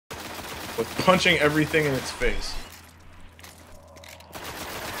with punching everything in its face.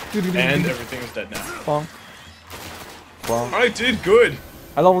 And everything is dead now. Bonk. Bonk. I did good.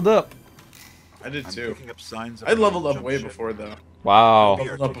 I leveled up. I did too. Signs I leveled up way before though. Wow.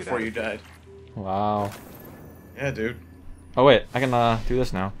 Leveled up before you died. Wow. Yeah, dude. Oh wait, I can do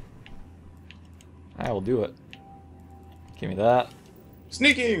this now. I will do it. Give me that.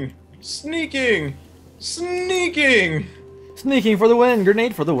 Sneaking! Sneaking! Sneaking! Sneaking for the win!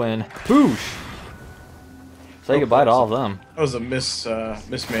 Grenade for the win! Poosh! Say goodbye to all of them. That was a miss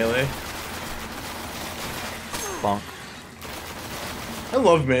melee. Bonk. I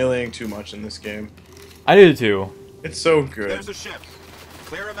love meleeing too much in this game. I do too. It's so good. There's a ship.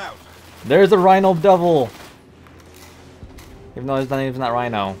 Clear him out. There's the Rhino Devil! Even though his name's not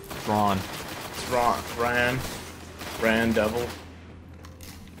Rhino. It's Ron. It's Ran. Ran Devil.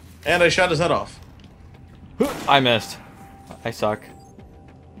 And I shot his head off. I missed. I suck.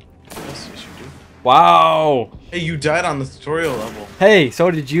 Yes, yes you do. Wow! Hey, you died on the tutorial level. Hey,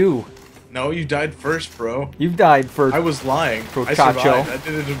 so did you. No, you died first, bro. You died for... I was lying. I Chacho. survived. I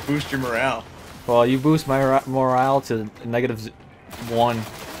did it to boost your morale. Well, you boost my morale to -1.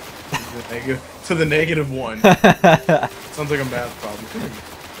 To the -1. Sounds like a math problem.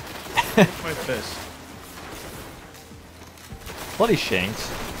 My fist. Bloody Shanks.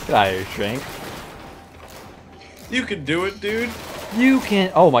 Get out of here, Shank. You can do it, dude. You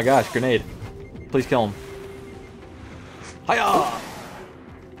can... Oh my gosh, grenade. Please kill him. Hiya!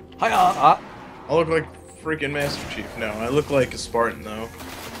 Hiya! Ah. I look like freaking Master Chief. No, I look like a Spartan, though.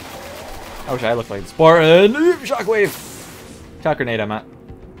 I wish I looked like Spartan. Shockwave! Shock grenade, I'm at.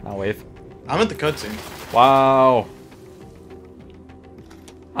 Not wave. I'm at the cutscene. Wow.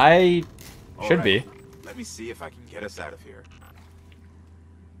 I should be. Let me see if I can get us out of here.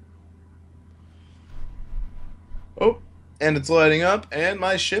 Oh, and it's lighting up, and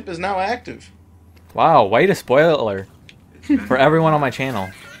my ship is now active. Wow, way to spoiler for everyone on my channel.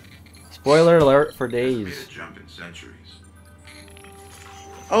 Spoiler alert for days. Jump in centuries.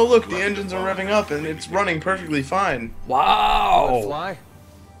 Oh, look, the engines are revving up, and it's running perfectly fine. Wow! Fly?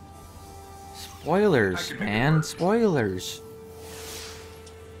 Spoilers, man. Spoilers.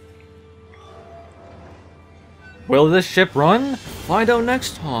 Will this ship run? Find out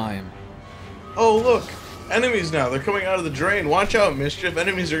next time. Oh, look, enemies now. They're coming out of the drain. Watch out, Mischief.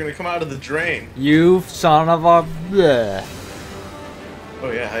 Enemies are going to come out of the drain. You son of a... bleh. Oh,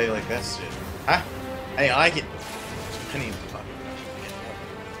 yeah, how you like that shit? Huh? How you like it? There's a penny in the pocket.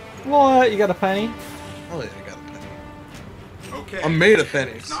 What? You got a penny? Oh, yeah, I got a penny. Okay. I'm made of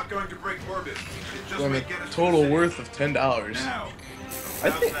pennies. It's not going to break orbit. It just I'm may a get us to total the city. worth of $10. Now. I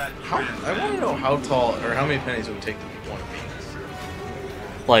think... I want to know how tall, or how many pennies it would take to make one of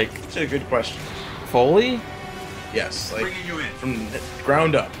these. Like, That's a good question. Foley? Yes, like, Bringing you in. from the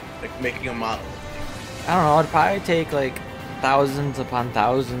ground up. Like, making a model. I don't know. It'd probably take like thousands upon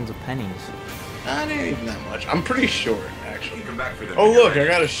thousands of pennies. Not even that much. I'm pretty short, actually. Come back for them. Oh, when you're look, I ready.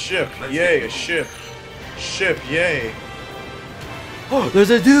 got a ship. Let's Yay, get a ship. Ship, yay. Oh,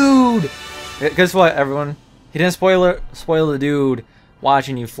 there's a dude! Guess what, everyone? He didn't spoil the dude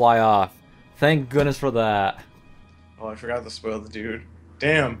watching you fly off. Thank goodness for that. Oh, I forgot to spoil the dude.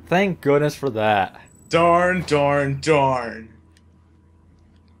 Damn. Thank goodness for that. Darn, darn, darn.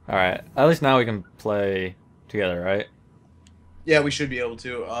 Alright, at least now we can play together, right? Yeah, we should be able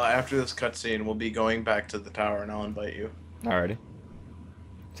to. After this cutscene, we'll be going back to the tower, and I'll invite you. Alrighty.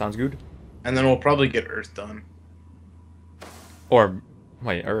 Sounds good. And then we'll probably get Earth done. Or,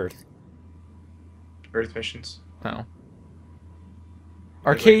 wait, Earth. Earth missions. No.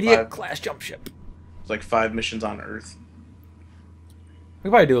 There's Arcadia like class jump ship. It's like 5 missions on Earth. We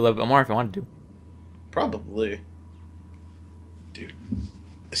could probably do a little bit more if we wanted to. Probably. Dude,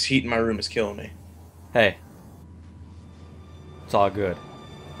 this heat in my room is killing me. Hey. It's all good.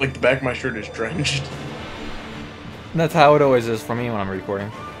 Like, the back of my shirt is drenched. And that's how it always is for me when I'm recording.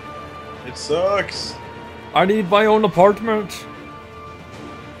 It sucks. I need my own apartment.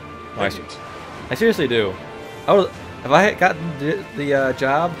 I seriously do. If I had gotten the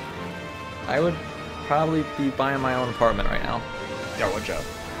job, I would probably be buying my own apartment right now. Yeah, what job?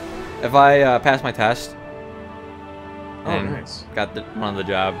 If I passed my test Oh, and nice. got one of the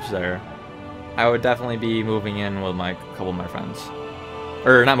jobs there, I would definitely be moving in with a couple of my friends.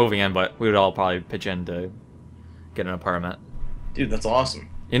 Or not moving in, but we would all probably pitch in to get an apartment. Dude, that's awesome.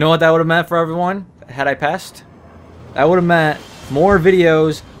 You know what that would have meant for everyone had I passed? That would have meant more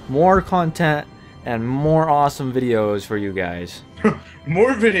videos, more content, and more awesome videos for you guys.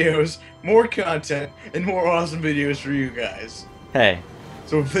 More videos, more content, and more awesome videos for you guys. Hey,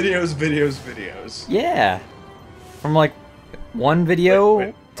 So videos, videos, videos. yeah. From like one video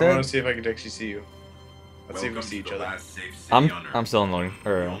Wait. I want to see if I can actually see you. Let's see if we see each other. I'm still in loading. The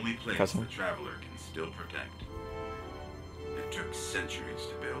Or only place custom. the traveler can still protect. It took centuries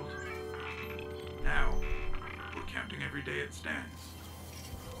to build. Now, we're counting every day it stands.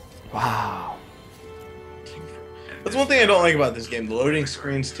 Wow. And That's one thing I don't like about this game. The loading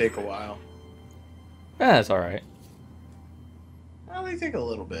screens take a while. Yeah, that's alright. Well, they take a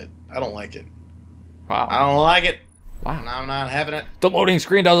little bit. I don't like it. Wow. I don't like it. Wow. I'm not having it. The loading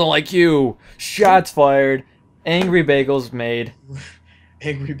screen doesn't like you. Shots fired. Angry bagels made.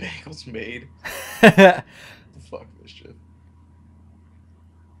 Angry bagels made. The fuck, Mischief.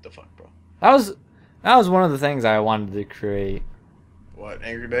 The fuck, bro. That was one of the things I wanted to create. What,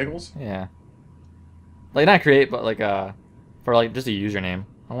 Angry Bagels? Yeah. Like not create, but like for like just a username.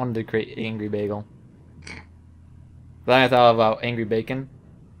 I wanted to create Angry Bagel. Then I thought about Angry Bacon.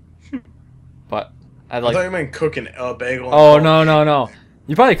 But I like. thought you meant cooking a bagel. Oh no.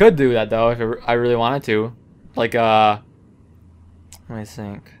 You probably could do that though if I really wanted to. Like let me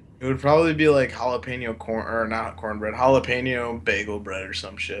think. It would probably be like jalapeno corn, or not cornbread, jalapeno bagel bread or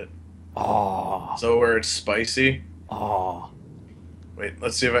some shit. Oh. So where it's spicy. Oh. Wait,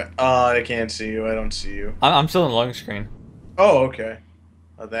 let's see if I can't see you. I don't see you. I'm still in the loading screen. Oh, okay.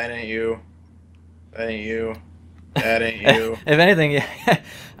 Oh, that ain't you. That ain't you. That ain't you. If anything, yeah,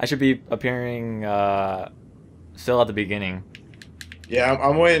 I should be appearing still at the beginning. Yeah,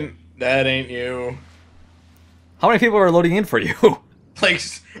 I'm waiting. That ain't you. How many people are loading in for you? Like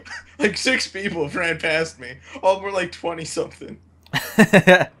 6 people have ran past me. All of them were like 20 something. Those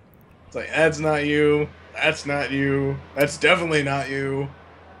It's like, that's not you. That's not you. That's definitely not you.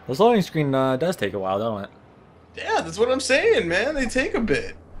 loading screen does take a while, don't it? Yeah, that's what I'm saying, man. They take a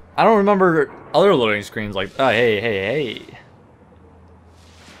bit. I don't remember other loading screens like, oh, hey.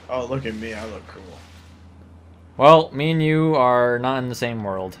 Oh, look at me. I look cool. Well, me and you are not in the same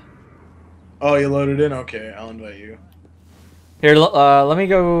world. Oh, you loaded in? Okay, I'll invite you. Here, let me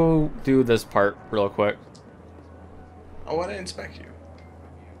go do this part real quick. Oh, why did I inspect you?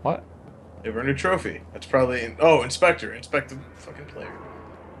 What? You earned a trophy. That's probably... Oh, inspector. Inspect the fucking player.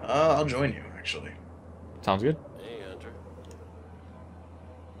 I'll join you, actually. Sounds good.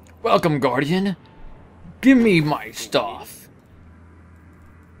 Welcome, Guardian. Give me my stuff.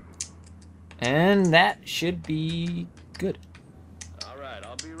 And that should be good. Alright,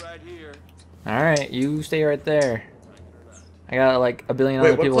 I'll be right here. Alright, you stay right there. I got like a billion Wait,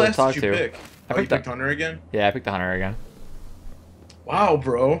 other what people to class talk did you to. pick? I Oh, you picked picked Hunter again? Yeah, I picked the hunter again. Wow,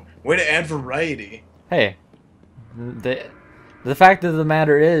 bro. Way to add variety. Hey, the fact of the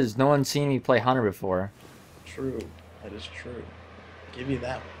matter is, no one's seen me play hunter before. True. That is true. Give you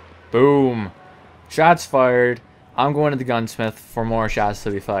that one. Boom. Shots fired. I'm going to the gunsmith for more shots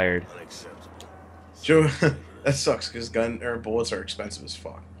to be fired. Joe, that sucks because bullets are expensive as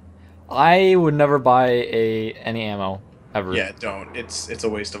fuck. I would never buy any ammo ever. Yeah, don't. It's a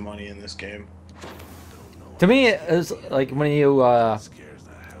waste of money in this game. To me, it's like when you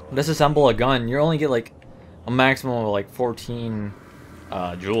disassemble a gun, you only get like a maximum of like 14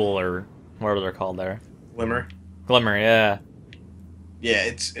 jewel or whatever they're called there. Glimmer. Glimmer, yeah. Yeah,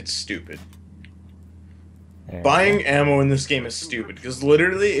 it's stupid. There. Buying ammo in this game is stupid because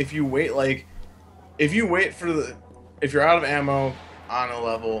literally, if you wait if you're out of ammo on a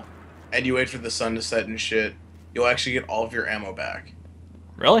level and you wait for the sun to set and shit, you'll actually get all of your ammo back.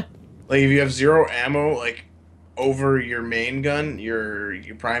 Really? Like if you have 0 ammo, like over your main gun, your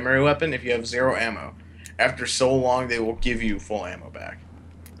primary weapon, if you have 0 ammo, after so long they will give you full ammo back.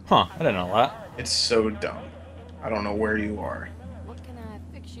 Huh? I didn't know that. It's so dumb. I don't know where you are.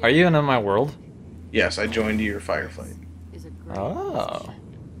 Are you in my world? Yes, I joined your firefight. Oh.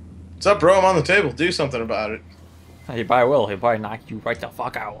 What's up, bro? I'm on the table. Do something about it. He probably will. He'll probably knock you right the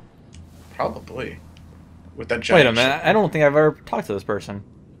fuck out. Probably. With that Wait giant a minute. shit. I don't think I've ever talked to this person.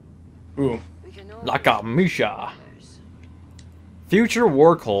 Ooh. Laka Misha. Future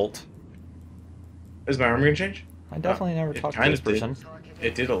war cult. Is my armor gonna change? I definitely never It talked to kinda this person.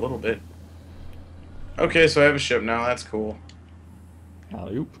 It did a little bit. Okay, so I have a ship now. That's cool.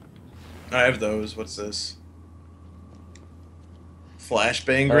 Alley-oop. I have those. What's this?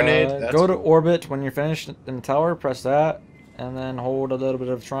 Flashbang grenade? That's Go to cool. orbit when you're finished in the tower. Press that, and then hold a little bit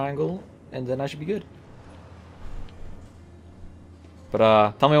of triangle, and then I should be good.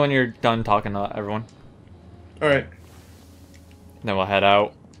 But tell me when you're done talking to everyone. Alright. Then we'll head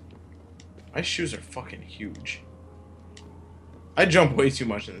out. My shoes are fucking huge. I jump way too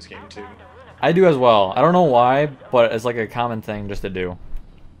much in this game, too. I do as well. I don't know why, but it's like a common thing just to do.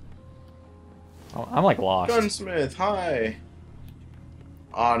 I'm like lost. Gunsmith, hi!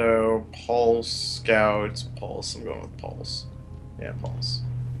 Auto, Pulse, Scouts, Pulse. I'm going with Pulse. Yeah, Pulse.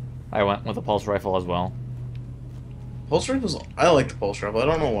 I went with a pulse rifle as well. Pulse rifles. I like the pulse rifle. I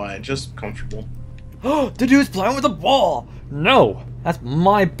don't know why. It's just comfortable. Oh, the dude's playing with a ball. No, that's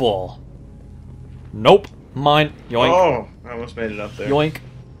my ball. Nope, mine. Yoink. Oh, I almost made it up there. Yoink.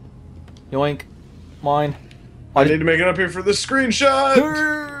 Yoink. Mine. I need to make it up here for the screenshot.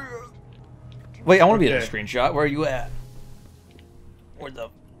 Wait, I want to be in a Okay. screenshot. Where are you at? Where the?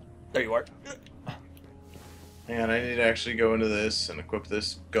 There you are. Hang on, I need to actually go into this and equip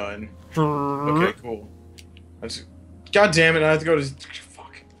this gun. Okay, cool. God damn it! I have to go to.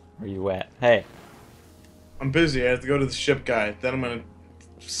 Fuck. Where you at? Hey. I'm busy. I have to go to the ship guy. Then I'm gonna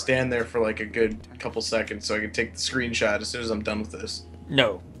stand there for like a good couple seconds so I can take the screenshot as soon as I'm done with this.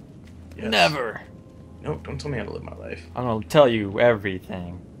 No. Yes. Never. No, don't tell me how to live my life. I'm gonna tell you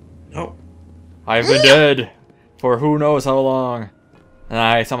everything. No. I've been dead for who knows how long, and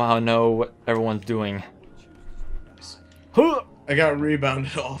I somehow know what everyone's doing. I got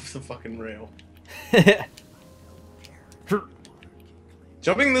rebounded off the fucking rail.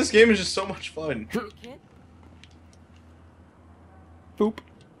 Jumping in this game is just so much fun. Boop.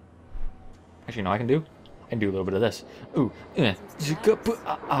 Actually, no, I can do a little bit of this. Ooh.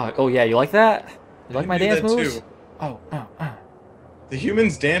 Oh yeah, you like that? You like my do dance that moves? too. Oh. The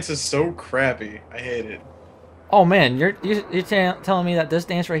human's dance is so crappy. I hate it. Oh man, you're telling me that this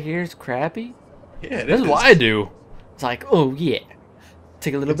dance right here is crappy? Yeah, it This is what I do. It's like, oh yeah,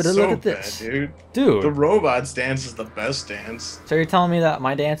 take a little bit of a look at this, bad, dude. dude. The robot's dance is the best dance. So you're telling me that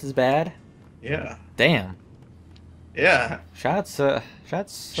my dance is bad? Yeah. Damn. Yeah. Shots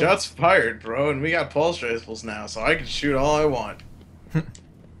fired, bro, and we got pulse rifles now, so I can shoot all I want.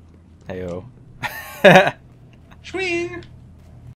 Heyo. Swing.